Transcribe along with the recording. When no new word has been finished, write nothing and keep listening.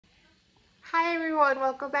Hi everyone,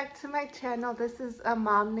 welcome back to my channel. This is a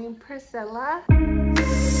mom named Priscilla.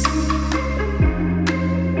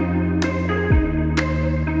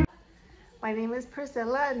 My name is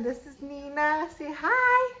Priscilla and this is Nina. Say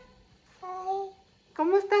hi. Hi.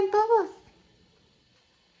 ¿Cómo están todos?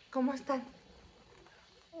 ¿Cómo están?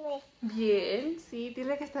 Bien. Bien, sí,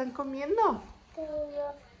 dile que están comiendo.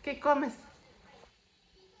 Todo. ¿Qué comes?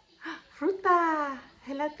 Fruta,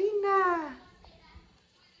 gelatina.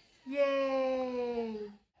 Yay!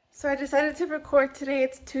 So I decided to record today.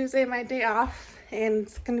 It's Tuesday, my day off, and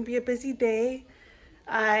it's gonna be a busy day.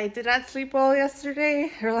 I did not sleep well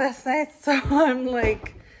yesterday or last night, so I'm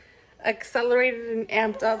like accelerated and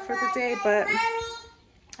amped up for the day. But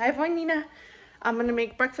hi, Nina. I'm gonna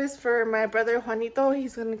make breakfast for my brother Juanito.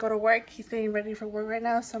 He's gonna go to work. He's getting ready for work right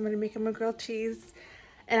now, so I'm gonna make him a grilled cheese.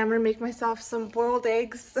 And I'm gonna make myself some boiled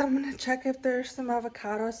eggs. I'm gonna check if there's some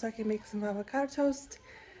avocado so I can make some avocado toast.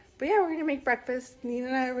 But yeah, we're gonna make breakfast. Nina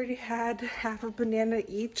and I already had half a banana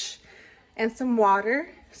each and some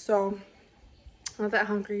water. So I'm not that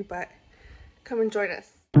hungry, but come and join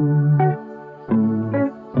us.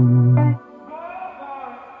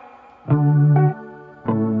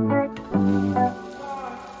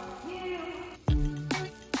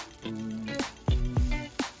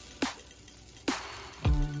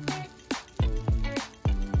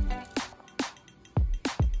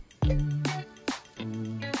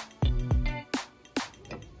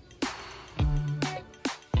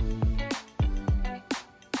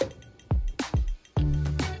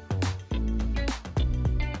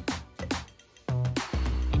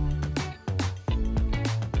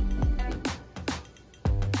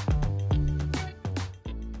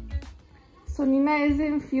 So Nina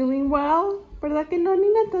isn't feeling well, ¿verdad que no,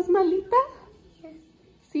 Nina? ¿Estás malita? Yeah.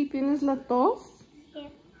 Sí, tienes la tos Yeah.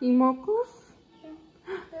 y mocos. Yeah.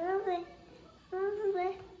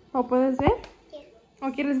 ¿O puedes ver? Yeah.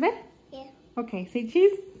 ¿O quieres ver? Yeah. Ok, say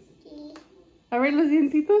cheese. Sí. A ver los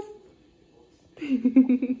dientitos.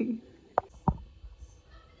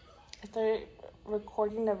 Estoy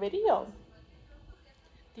recording a video.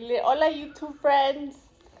 Dile, hola YouTube friends.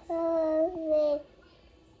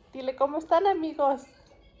 Dile, ¿cómo están amigos?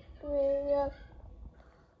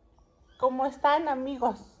 ¿Cómo están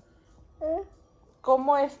amigos?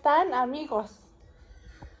 ¿Cómo están amigos?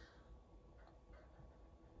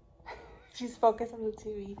 She's focused on the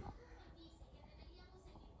TV.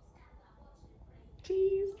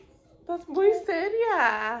 Jeez, estás muy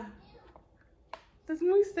seria. Estás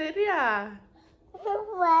muy seria.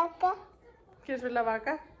 Vaca. ¿Quieres ver la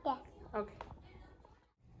vaca? Yeah. Okay.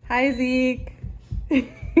 Hi, Zeke.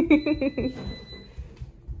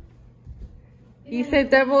 You said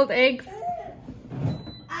deviled eggs.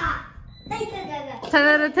 10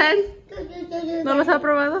 out of 10? ¿No los ha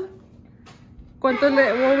probado? ¿Cuánto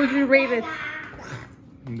what would you rate it?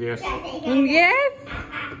 10. ¿Un 10?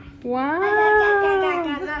 Wow.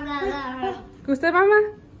 ¿Usted, mamá?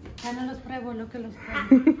 Ya no los pruebo, lo que los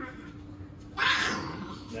pruebo.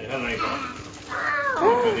 Déjala ahí.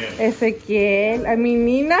 Ezequiel, a mi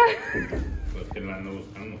Nina. Pues que la ando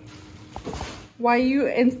buscando. Why are you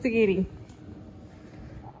instigating?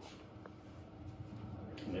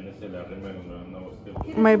 Viene se le arrima y la anda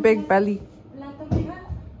buscando. My big belly. ¿Plato, mija?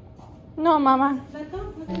 No, mama.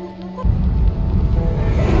 ¿Plato? ¿No tienes plato?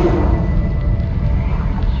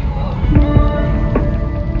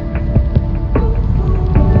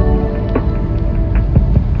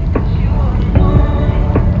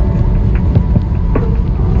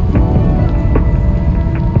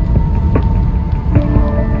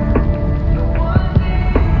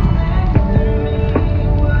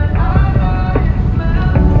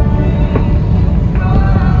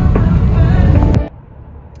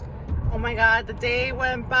 The day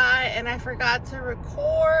went by and I forgot to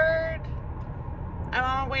record. I'm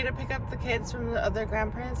on my way to pick up the kids from the other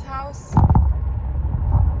grandparents' house.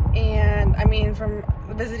 And I mean from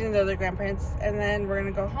visiting the other grandparents. And then we're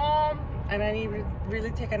gonna go home and I need to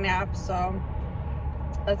really take a nap. So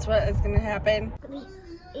that's what is gonna happen.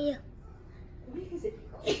 Yeah.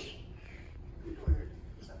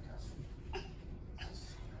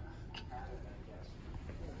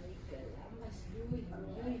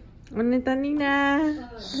 ¿Dónde está Nina?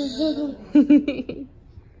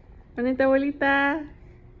 ¿Dónde está abuelita?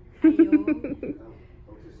 Le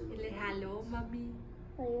jaló, mami.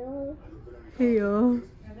 Yo.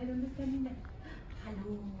 A ver, ¿dónde está Nina?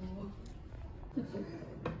 Jaló.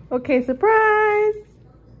 Okay, surprise!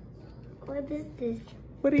 What is this?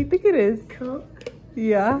 What do you think it is? Coke?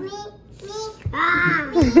 Yeah. Ah!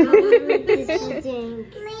 This is drink.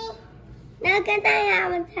 Look at that,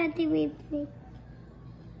 I'm with me.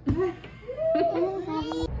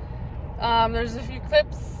 There's a few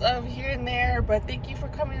clips of here and there, but thank you for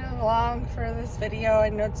coming along for this video. I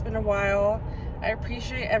know it's been a while. I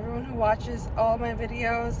appreciate everyone who watches all my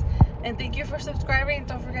videos, and thank you for subscribing.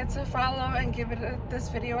 Don't forget to follow and give this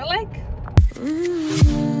video a like.